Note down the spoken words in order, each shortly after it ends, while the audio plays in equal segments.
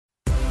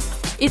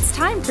It's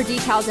time for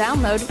Decal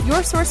Download,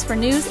 your source for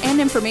news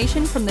and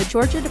information from the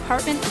Georgia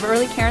Department of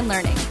Early Care and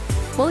Learning.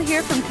 We'll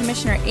hear from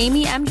Commissioner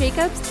Amy M.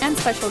 Jacobs and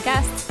special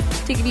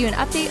guests to give you an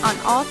update on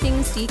all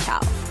things Decal.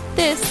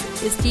 This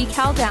is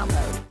Decal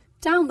Download.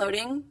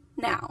 Downloading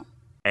now.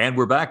 And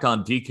we're back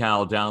on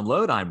Decal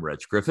Download. I'm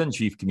Reg Griffin,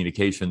 Chief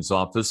Communications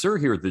Officer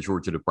here at the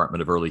Georgia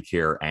Department of Early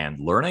Care and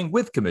Learning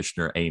with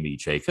Commissioner Amy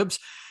Jacobs.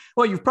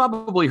 Well, you've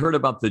probably heard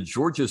about the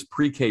Georgia's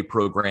pre-K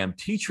program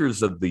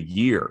Teachers of the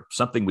Year,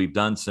 something we've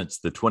done since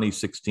the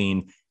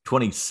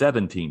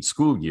 2016-2017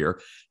 school year.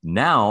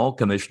 Now,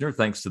 Commissioner,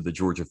 thanks to the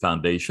Georgia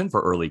Foundation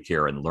for Early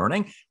Care and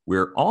Learning,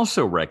 we're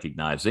also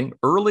recognizing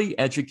early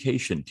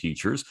education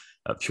teachers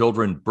of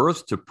children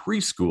birth to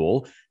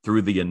preschool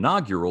through the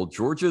inaugural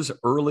Georgia's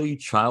Early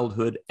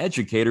Childhood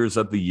Educators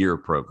of the Year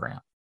program.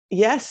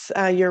 Yes,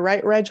 you're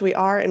right, Reg. We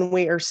are, and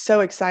we are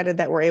so excited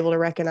that we're able to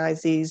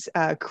recognize these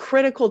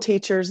critical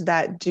teachers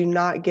that do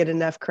not get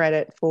enough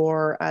credit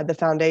for the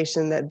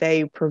foundation that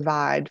they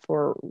provide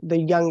for the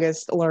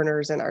youngest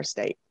learners in our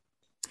state.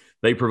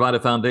 They provide a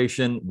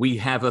foundation. We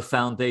have a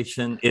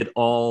foundation. It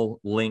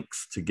all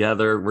links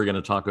together. We're going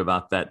to talk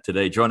about that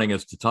today. Joining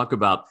us to talk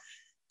about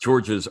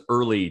Georgia's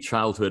Early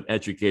Childhood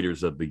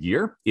Educators of the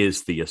Year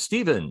is Thea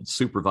Stevens,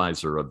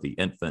 supervisor of the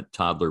Infant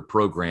Toddler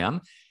Program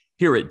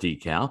here at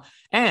Decal,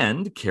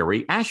 and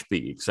Carrie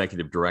Ashby,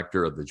 executive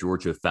director of the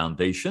Georgia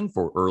Foundation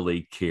for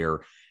Early Care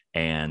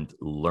and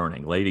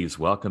Learning. Ladies,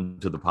 welcome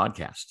to the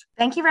podcast.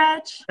 Thank you,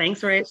 Reg.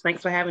 Thanks, Reg.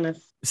 Thanks for having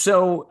us.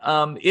 So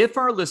if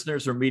our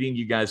listeners are meeting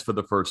you guys for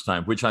the first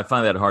time, which I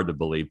find that hard to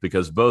believe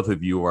because both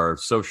of you are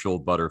social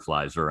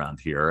butterflies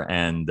around here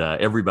and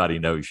everybody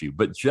knows you,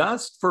 but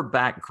just for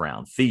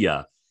background,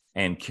 Thea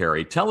and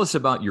Carrie, tell us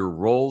about your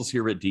roles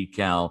here at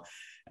Decal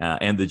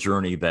and the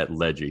journey that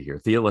led you here.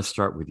 Thea, let's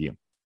start with you.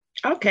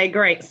 Okay,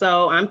 great.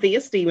 So I'm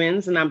Thea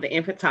Stevens, and I'm the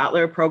Infant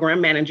Toddler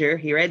Program Manager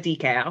here at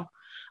Decal.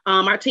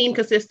 Our team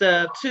consists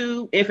of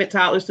 2 infant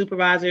toddler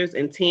supervisors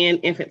and 10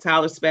 infant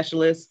toddler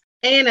specialists.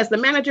 And as the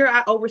manager,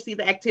 I oversee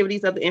the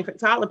activities of the infant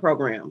toddler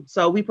program.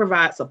 So we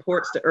provide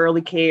supports to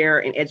early care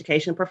and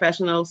education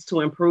professionals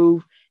to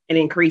improve and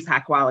increase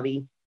high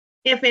quality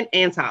infant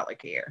and toddler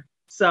care.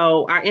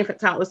 So our infant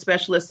toddler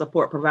specialists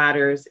support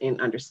providers in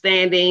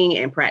understanding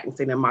and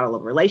practicing a model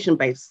of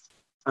relation-based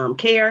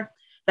care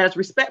that is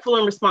respectful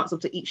and responsive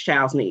to each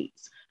child's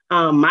needs.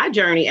 My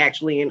journey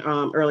actually in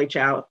early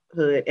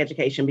childhood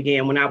education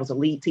began when I was a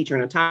lead teacher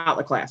in a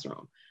toddler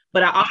classroom,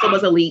 but I also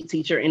was a lead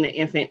teacher in the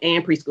infant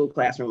and preschool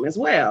classroom as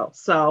well.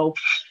 So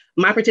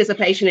my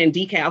participation in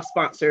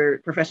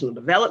Decal-sponsored professional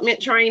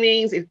development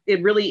trainings,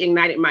 it really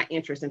ignited my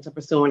interest into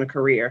pursuing a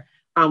career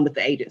with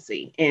the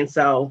agency. And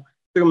so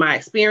through my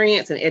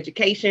experience and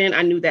education,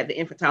 I knew that the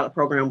infant toddler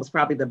program was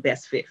probably the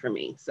best fit for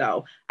me.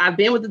 So I've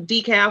been with the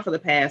Decal for the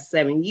past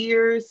 7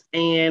 years,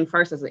 and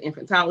first as an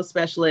infant toddler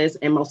specialist,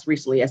 and most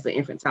recently as the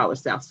infant toddler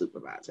South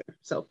supervisor.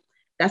 So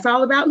that's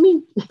all about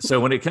me. So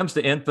when it comes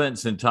to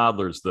infants and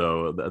toddlers,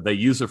 though, they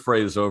use a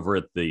phrase over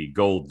at the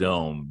Gold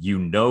Dome, you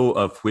know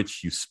of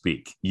which you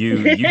speak.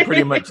 You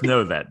pretty much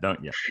know that,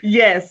 don't you?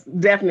 Yes,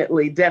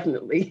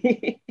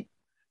 definitely.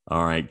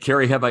 All right.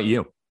 Carrie, how about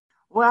you?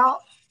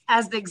 Well,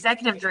 as the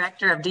executive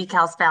director of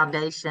Decal's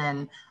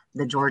foundation,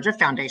 the Georgia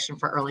Foundation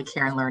for Early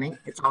Care and Learning,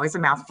 it's always a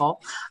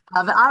mouthful,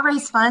 but I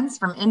raise funds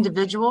from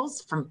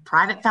individuals, from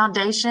private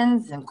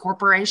foundations and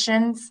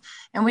corporations,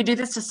 and we do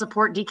this to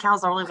support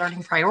Decal's early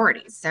learning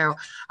priorities. So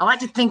I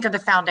like to think of the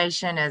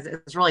foundation as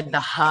really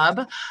the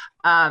hub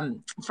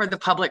for the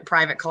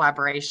public-private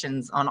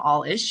collaborations on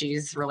all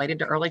issues related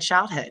to early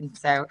childhood.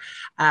 So,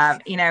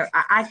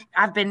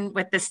 I've been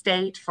with the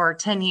state for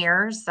 10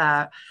 years.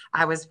 I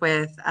was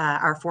with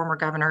our former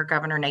governor,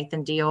 Governor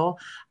Nathan Deal,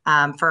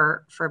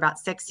 for about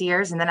 6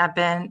 years. And then I've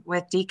been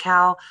with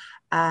Decal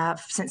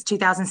since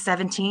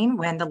 2017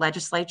 when the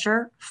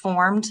legislature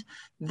formed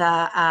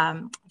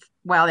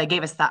they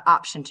gave us the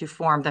option to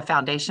form the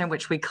foundation,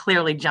 which we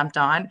clearly jumped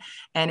on.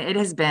 And it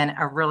has been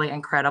a really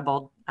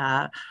incredible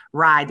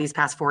ride these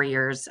past 4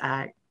 years,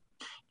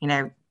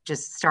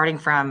 just starting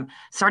from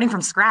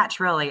scratch,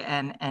 really,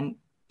 and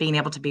being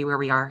able to be where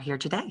we are here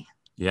today.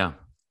 Yeah.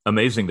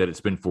 Amazing that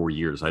it's been 4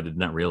 years. I did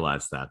not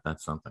realize that.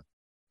 That's something.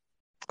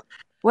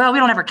 Well, we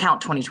don't ever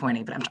count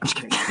 2020, but I'm just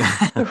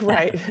kidding.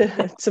 Right.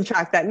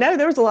 Subtract that. No,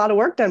 there was a lot of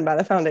work done by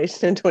the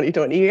foundation in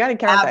 2020. You got to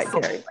count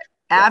that, Carrie.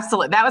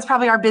 Absolutely. That was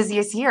probably our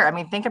busiest year. I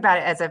mean, think about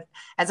it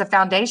as a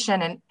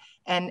foundation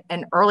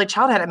and early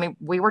childhood. I mean,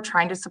 we were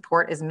trying to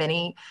support as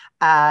many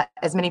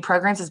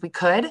programs as we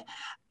could.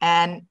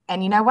 And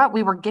you know what?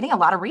 We were getting a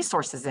lot of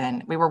resources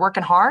in. We were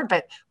working hard,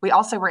 but we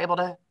also were able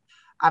to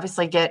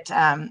obviously get,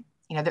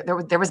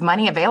 there was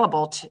money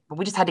available but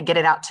we just had to get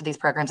it out to these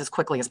programs as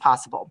quickly as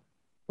possible.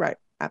 Right.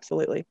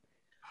 Absolutely.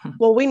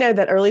 Well, we know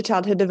that early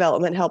childhood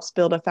development helps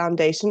build a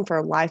foundation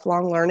for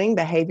lifelong learning,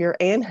 behavior,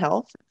 and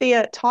health.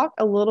 Thea, talk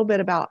a little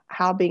bit about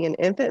how being an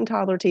infant and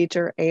toddler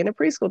teacher and a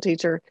preschool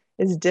teacher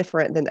is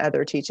different than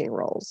other teaching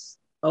roles.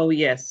 Oh,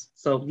 yes.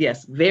 So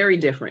yes, very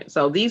different.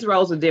 So these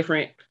roles are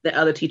different than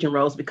other teaching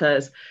roles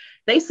because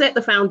they set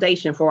the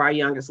foundation for our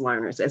youngest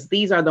learners, as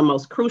these are the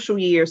most crucial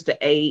years to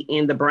aid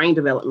in the brain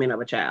development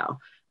of a child.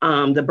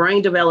 The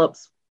brain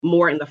develops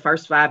more in the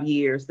first 5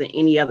 years than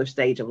any other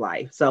stage of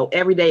life. So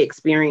everyday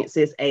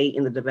experiences aid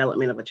in the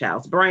development of a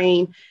child's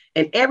brain,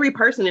 and every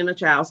person in a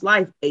child's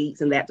life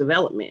aids in that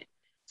development.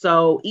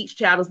 So each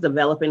child is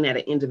developing at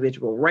an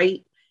individual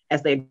rate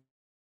as they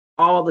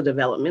all the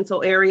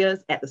developmental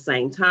areas at the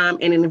same time,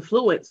 and it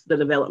influences the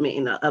development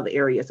in the other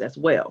areas as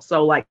well.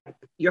 So like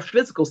your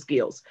physical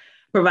skills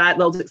provide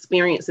those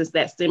experiences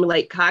that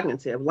stimulate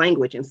cognitive,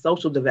 language, and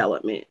social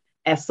development,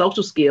 as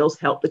social skills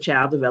help the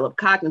child develop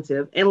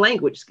cognitive and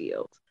language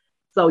skills.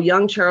 So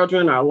young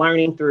children are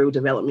learning through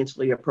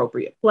developmentally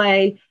appropriate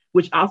play,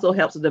 which also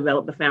helps to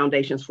develop the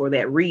foundations for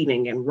that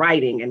reading and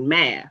writing and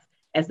math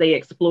as they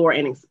explore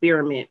and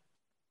experiment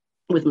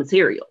with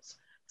materials.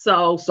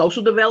 So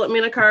social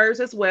development occurs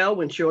as well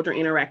when children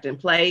interact and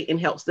play, and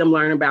helps them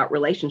learn about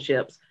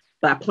relationships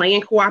by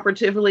playing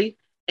cooperatively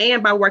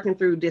and by working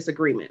through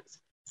disagreements.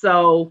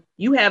 So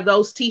you have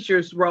those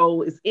teachers'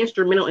 role is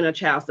instrumental in a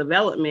child's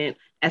development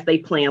as they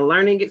plan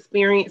learning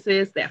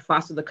experiences that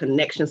foster the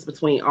connections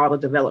between all the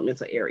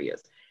developmental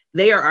areas.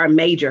 They are a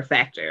major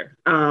factor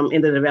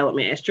in the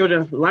development as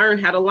children learn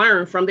how to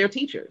learn from their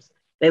teachers.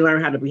 They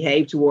learn how to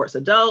behave towards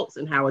adults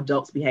and how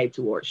adults behave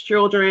towards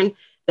children.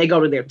 They go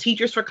to their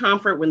teachers for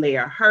comfort when they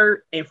are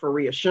hurt and for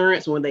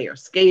reassurance when they are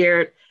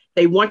scared.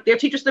 They want their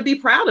teachers to be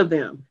proud of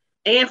them,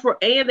 and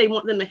they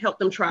want them to help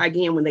them try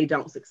again when they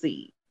don't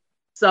succeed.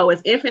 So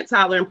as infant,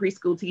 toddler, and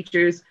preschool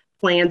teachers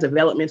plan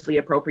developmentally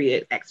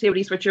appropriate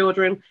activities for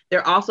children,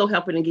 they're also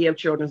helping to give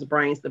children's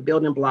brains the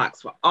building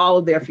blocks for all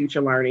of their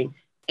future learning.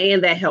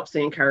 And that helps to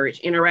encourage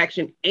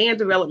interaction and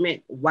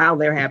development while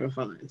they're having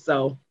fun.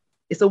 So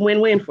it's a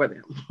win-win for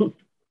them.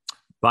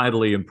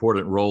 Vitally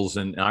important roles.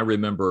 And I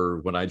remember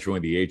when I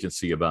joined the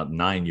agency about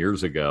 9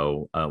 years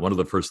ago, one of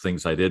the first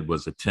things I did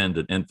was attend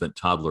an infant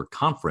toddler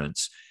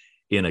conference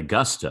in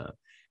Augusta.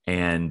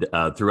 And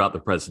throughout the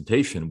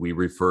presentation, we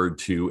referred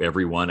to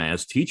everyone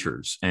as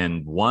teachers.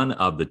 And one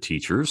of the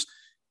teachers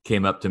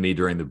came up to me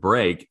during the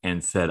break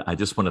and said, I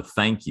just want to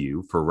thank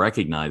you for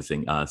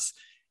recognizing us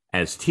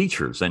as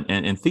teachers.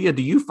 And Thea,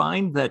 do you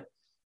find that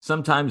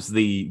sometimes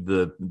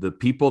the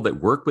people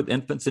that work with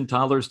infants and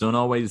toddlers don't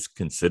always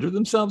consider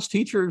themselves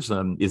teachers?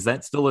 Is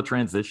that still a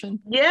transition?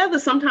 Yeah,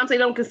 sometimes they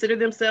don't consider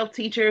themselves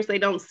teachers. They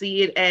don't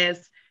see it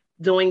as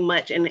doing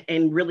much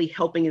and really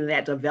helping in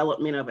that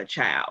development of a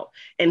child.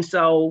 And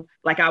so,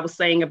 like I was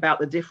saying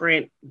about the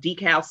different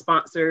DECAL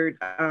sponsored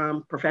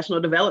professional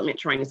development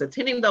trainings,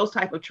 attending those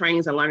type of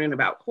trainings and learning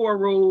about core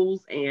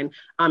rules and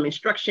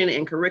instruction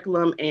and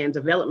curriculum and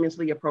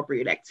developmentally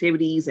appropriate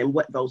activities and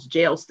what those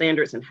JEL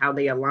standards and how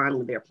they align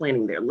with their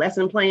planning, their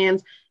lesson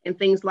plans and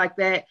things like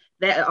that,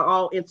 that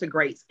all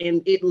integrates,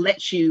 and it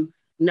lets you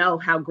know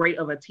how great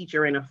of a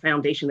teacher and a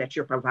foundation that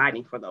you're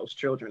providing for those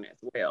children as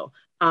well.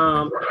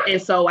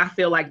 And so I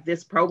feel like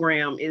this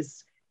program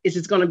is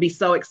just going to be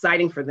so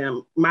exciting for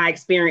them. My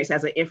experience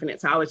as an infant and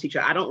toddler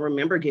teacher, I don't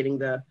remember getting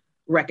the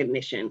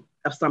recognition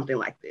of something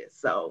like this.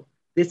 So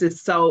this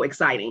is so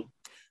exciting.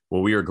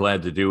 Well, we are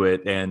glad to do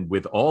it. And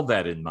with all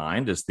that in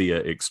mind, as Thea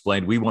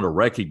explained, we want to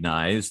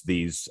recognize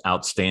these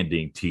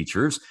outstanding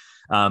teachers.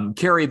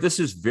 Carrie, this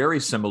is very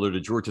similar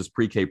to Georgia's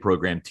pre-K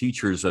program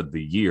Teachers of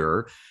the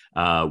Year,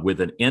 with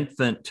an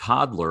infant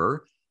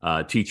toddler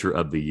Teacher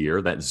of the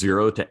Year, that's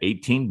 0 to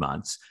 18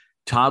 months,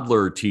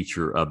 Toddler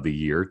Teacher of the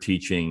Year,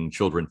 teaching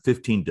children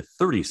 15 to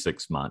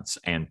 36 months,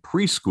 and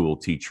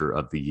Preschool Teacher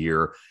of the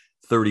Year,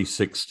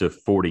 36 to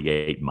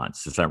 48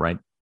 months. Is that right?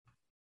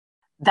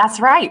 That's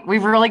right.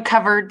 We've really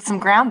covered some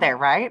ground there,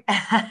 right?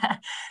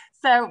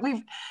 So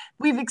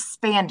we've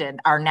expanded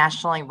our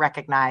nationally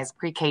recognized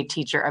Pre-K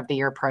Teacher of the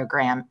Year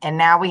program, and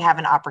now we have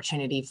an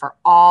opportunity for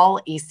all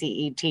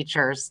ECE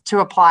teachers to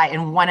apply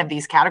in one of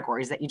these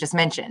categories that you just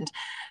mentioned.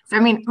 So, I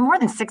mean, more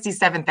than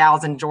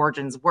 67,000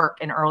 Georgians work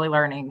in early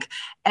learning,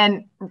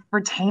 and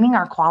retaining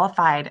our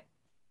qualified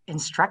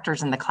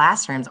instructors in the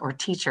classrooms or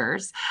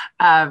teachers,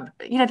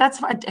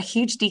 that's a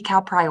huge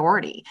DECAL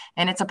priority,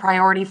 and it's a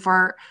priority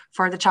for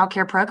the child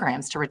care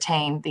programs to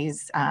retain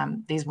these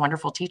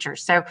wonderful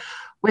teachers. So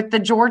with the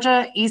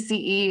Georgia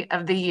ECE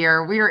of the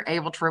Year, we are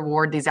able to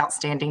reward these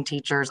outstanding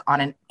teachers on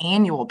an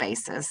annual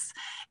basis,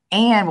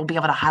 and we'll be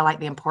able to highlight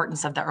the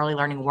importance of the early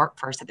learning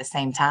workforce at the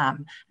same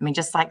time. I mean,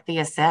 just like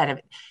Thea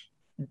said,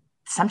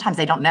 sometimes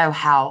they don't know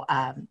how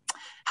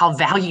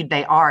valued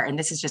they are. And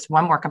this is just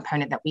one more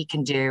component that we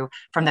can do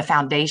from the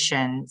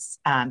foundation's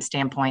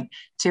standpoint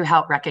to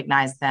help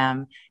recognize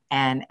them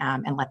and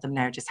let them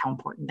know just how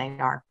important they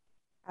are.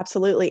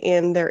 Absolutely.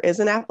 And there is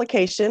an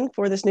application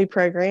for this new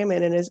program,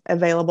 and it is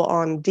available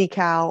on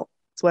DECAL's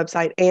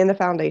website and the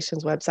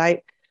foundation's website.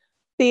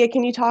 Thea,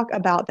 can you talk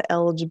about the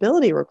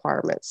eligibility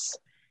requirements?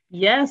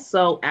 Yes,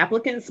 so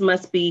applicants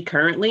must be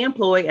currently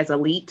employed as a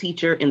lead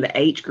teacher in the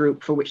age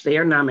group for which they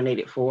are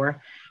nominated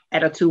for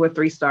at a 2 or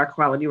 3 star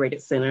quality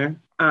rated center,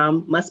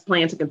 must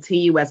plan to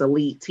continue as a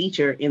lead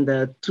teacher in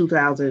the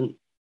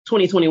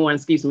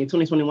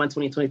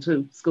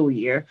 2021-2022 school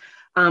year,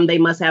 They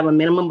must have a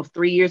minimum of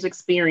 3 years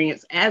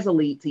experience as a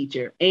lead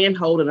teacher and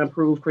hold an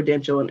approved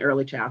credential in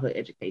early childhood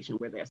education,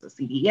 whether that's a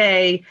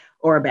CDA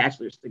or a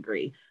bachelor's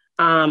degree.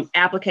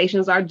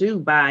 Applications are due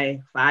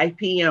by 5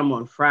 p.m.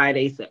 on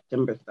Friday,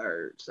 September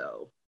 3rd.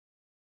 So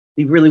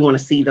we really want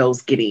to see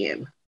those get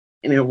in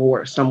and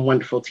award some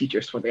wonderful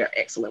teachers for their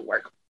excellent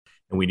work.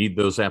 And we need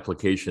those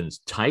applications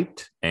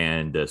typed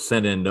and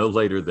sent in no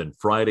later than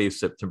Friday,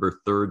 September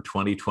 3rd,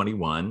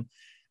 2021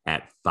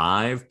 at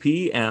 5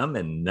 p.m.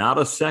 and not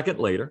a second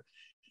later.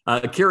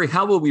 Carrie,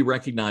 how will we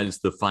recognize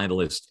the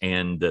finalists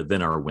and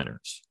then our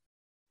winners?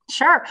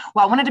 Sure.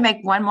 Well, I wanted to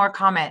make one more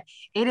comment.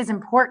 It is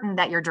important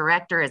that your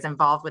director is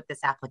involved with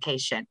this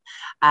application.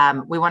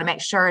 We want to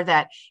make sure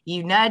that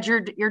you nudge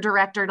your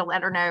director to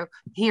let her know,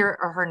 he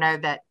or know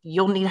that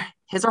you'll need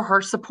his or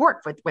her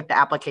support with the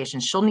application.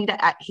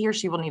 He or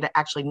she will need to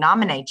actually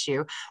nominate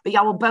you, but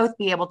y'all will both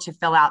be able to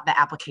fill out the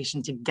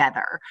application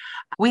together.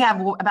 We have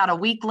about a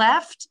week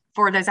left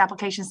for those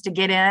applications to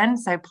get in,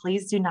 so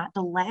please do not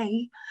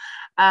delay.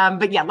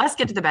 But yeah, let's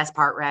get to the best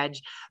part, Reg.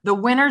 The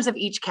winners of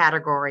each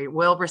category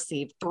will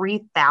receive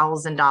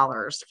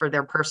 $3,000 for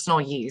their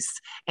personal use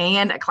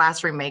and a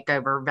classroom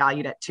makeover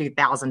valued at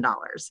 $2,000.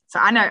 So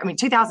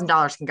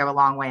 $2,000 can go a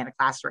long way in a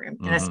classroom,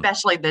 and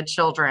especially the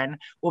children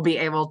will be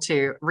able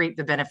to reap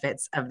the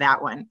benefits of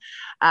that one.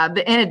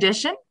 But in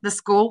addition, the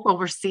school will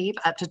receive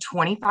up to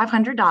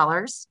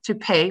 $2,500 to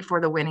pay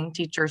for the winning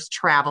teacher's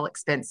travel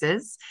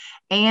expenses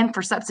and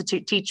for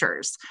substitute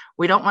teachers.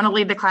 We don't want to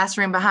leave the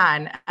classroom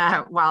behind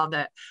while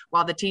the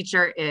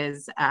teacher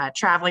is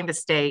traveling the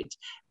state,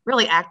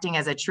 really acting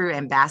as a true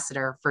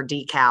ambassador for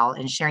DeKal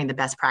and sharing the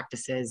best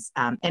practices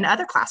in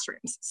other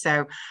classrooms.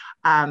 So,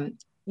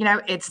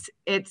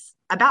 it's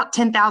about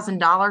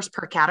 $10,000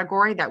 per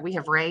category that we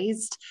have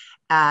raised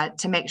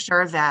to make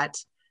sure that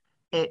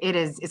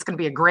it's going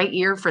to be a great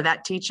year for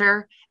that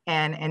teacher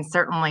and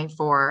certainly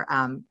for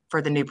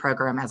the new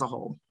program as a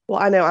whole. Well,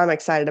 I know I'm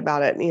excited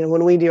about it.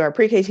 When we do our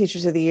pre-K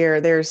Teachers of the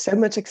Year, there's so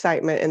much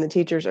excitement and the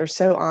teachers are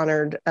so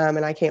honored.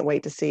 And I can't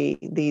wait to see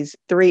these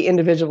 3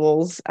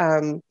 individuals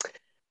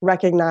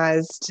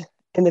recognized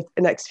in the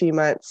next few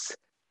months.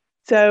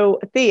 So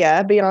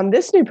Thea, beyond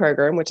this new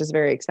program, which is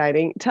very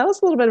exciting, tell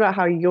us a little bit about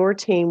how your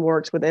team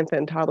works with infant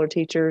and toddler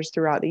teachers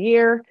throughout the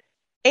year,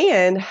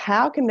 and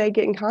how can they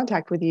get in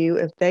contact with you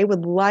if they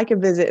would like a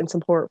visit and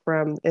support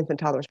from infant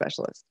toddler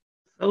specialists?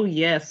 Oh,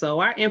 yes. So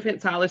our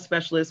infant toddler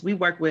specialists, we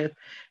work with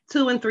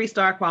 2- and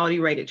 3-star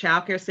quality rated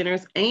childcare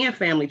centers and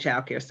family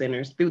childcare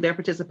centers through their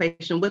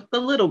participation with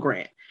the Little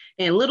Grant.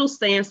 And Little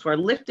stands for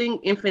Lifting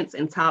Infants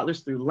and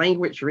Toddlers Through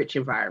Language-Rich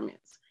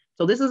Environments.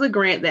 So this is a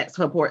grant that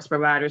supports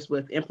providers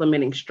with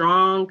implementing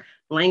strong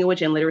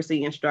language and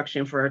literacy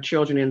instruction for our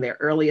children in their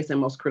earliest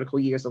and most critical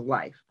years of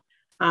life.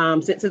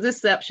 Since its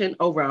inception,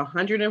 over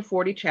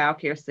 140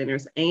 childcare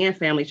centers and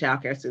family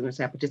childcare centers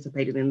have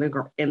participated in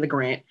the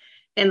grant,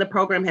 and the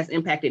program has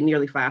impacted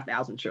nearly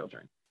 5,000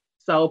 children.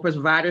 So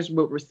providers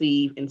will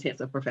receive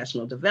intensive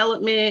professional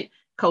development,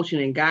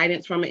 coaching and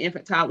guidance from an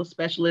infant toddler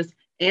specialist,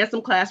 and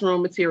some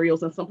classroom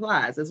materials and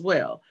supplies as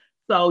well.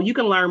 So you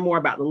can learn more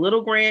about the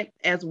Little Grant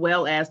as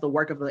well as the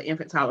work of the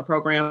infant toddler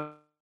program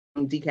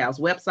on DeKal's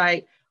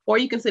website, or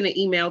you can send an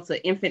email to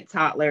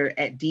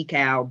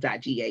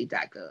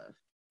infanttoddler@dekal.ga.gov.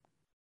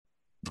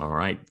 All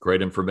right,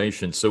 great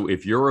information. So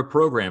if you're a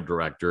program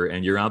director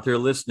and you're out there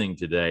listening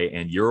today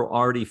and you're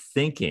already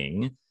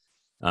thinking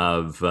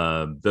of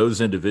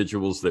those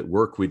individuals that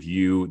work with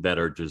you that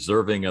are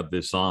deserving of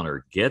this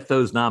honor, get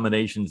those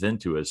nominations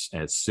into us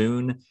as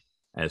soon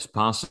as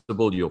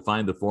possible. You'll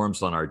find the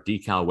forms on our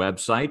DeKal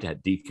website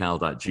at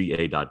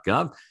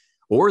dekal.ga.gov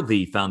or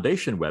the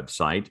foundation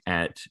website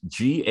at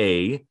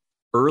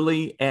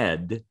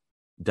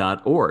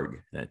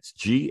gaearlyed.org. That's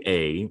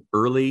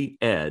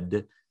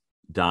gaearlyed.org.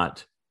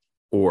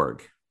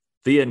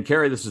 Thea and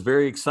Carrie, this is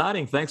very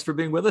exciting. Thanks for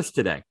being with us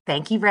today.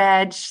 Thank you,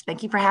 Reg.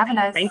 Thank you for having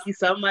us. Thank you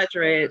so much,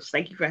 Reg.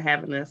 Thank you for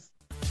having us.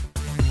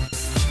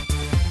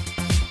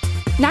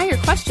 Now your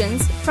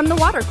questions from the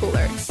water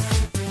cooler.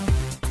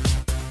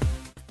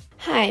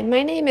 Hi,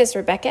 my name is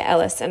Rebecca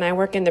Ellis, and I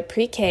work in the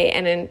Pre-K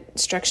and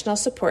Instructional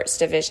Supports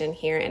Division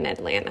here in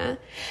Atlanta.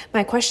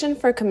 My question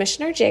for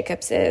Commissioner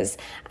Jacobs is,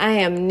 I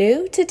am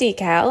new to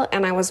DeKal,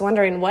 and I was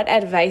wondering what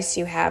advice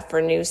you have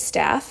for new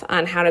staff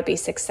on how to be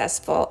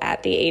successful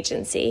at the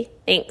agency.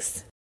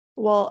 Thanks.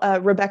 Well,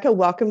 Rebecca,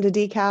 welcome to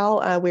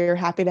DeKal. We're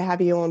happy to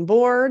have you on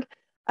board.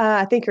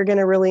 I think you're going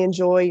to really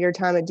enjoy your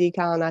time at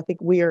DeKal, and I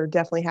think we are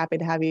definitely happy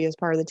to have you as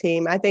part of the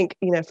team. I think,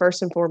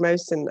 first and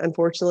foremost, and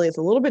unfortunately, it's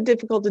a little bit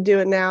difficult to do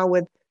it now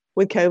with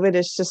COVID,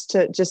 is just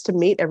to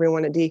meet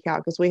everyone at DeKal,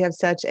 because we have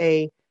such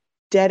a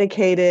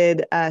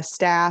dedicated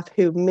staff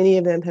who many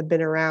of them have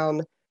been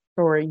around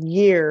for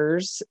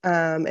years,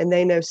 and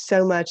they know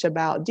so much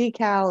about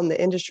DeKal and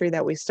the industry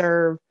that we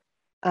serve.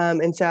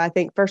 And so I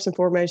think first and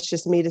foremost,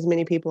 just meet as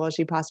many people as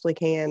you possibly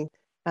can.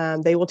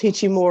 They will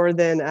teach you more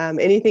than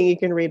anything you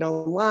can read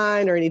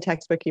online or any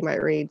textbook you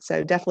might read.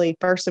 So definitely,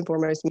 first and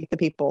foremost, meet the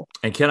people.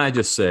 And can I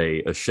just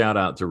say a shout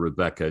out to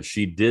Rebecca?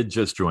 She did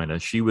just join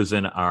us. She was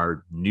in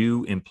our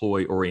new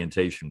employee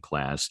orientation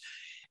class.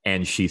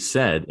 And she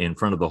said in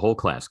front of the whole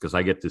class, because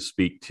I get to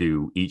speak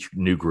to each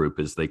new group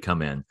as they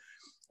come in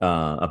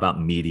about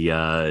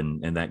media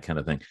and that kind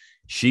of thing.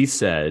 She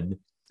said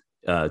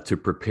to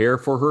prepare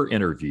for her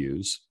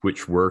interviews,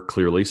 which were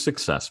clearly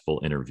successful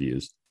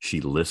interviews,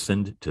 she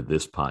listened to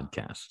this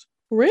podcast.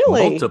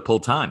 Really? Multiple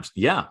times.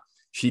 Yeah.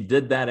 She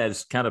did that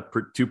as kind of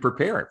to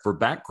prepare it for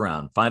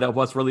background, find out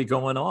what's really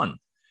going on.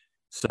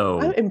 So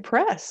I'm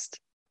impressed.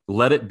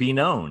 Let it be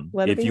known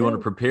if you want to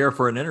prepare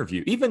for an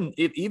interview, even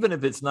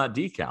if it's not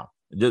Decal,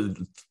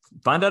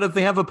 find out if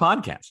they have a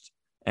podcast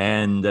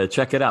and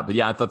check it out. But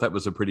yeah, I thought that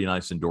was a pretty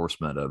nice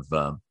endorsement of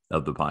the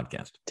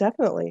podcast.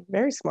 Definitely.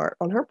 Very smart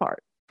on her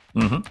part.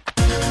 Mm-hmm.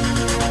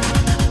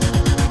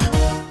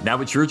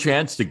 Now it's your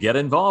chance to get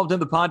involved in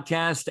the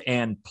podcast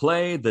and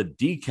play the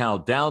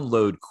Decal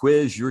Download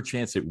Quiz. Your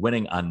chance at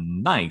winning a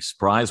nice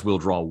prize. We'll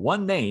draw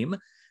one name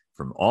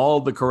from all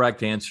the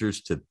correct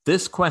answers to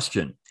this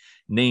question.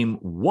 Name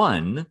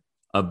one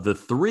of the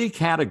three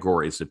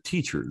categories of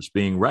teachers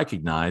being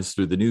recognized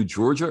through the new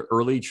Georgia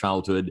Early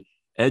Childhood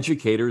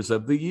Educators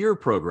of the Year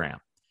program.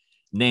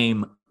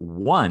 Name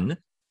one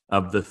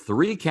of the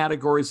three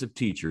categories of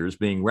teachers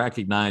being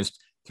recognized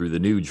through the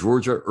new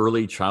Georgia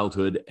Early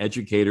Childhood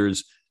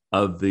Educators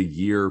of the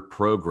Year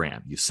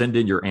program. You send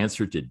in your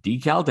answer to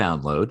Decal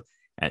Download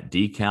at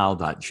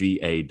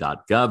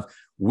decal.ga.gov.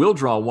 We'll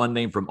draw one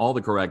name from all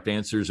the correct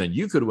answers, and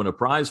you could win a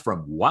prize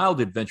from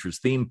Wild Adventures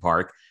Theme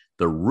Park,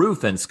 the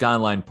Roof and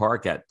Skyline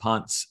Park at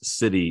Ponce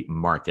City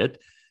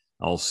Market.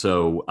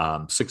 Also,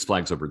 Six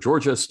Flags Over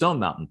Georgia, Stone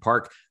Mountain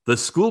Park, the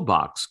School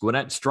Box,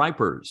 Gwinnett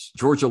Stripers,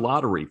 Georgia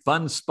Lottery,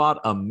 Fun Spot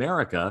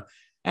America,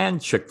 and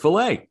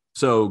Chick-fil-A.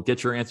 So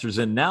get your answers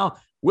in now.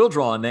 We'll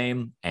draw a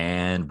name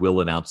and we'll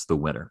announce the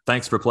winner.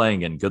 Thanks for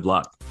playing and good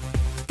luck.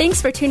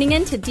 Thanks for tuning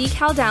in to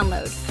Decal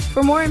Download.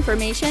 For more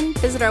information,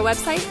 visit our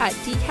website at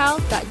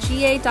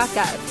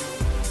decal.ga.gov.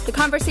 The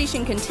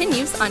conversation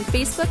continues on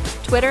Facebook,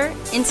 Twitter,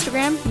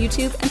 Instagram,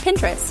 YouTube, and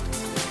Pinterest.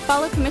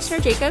 Follow Commissioner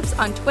Jacobs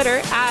on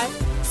Twitter at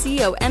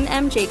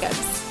COMM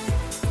Jacobs.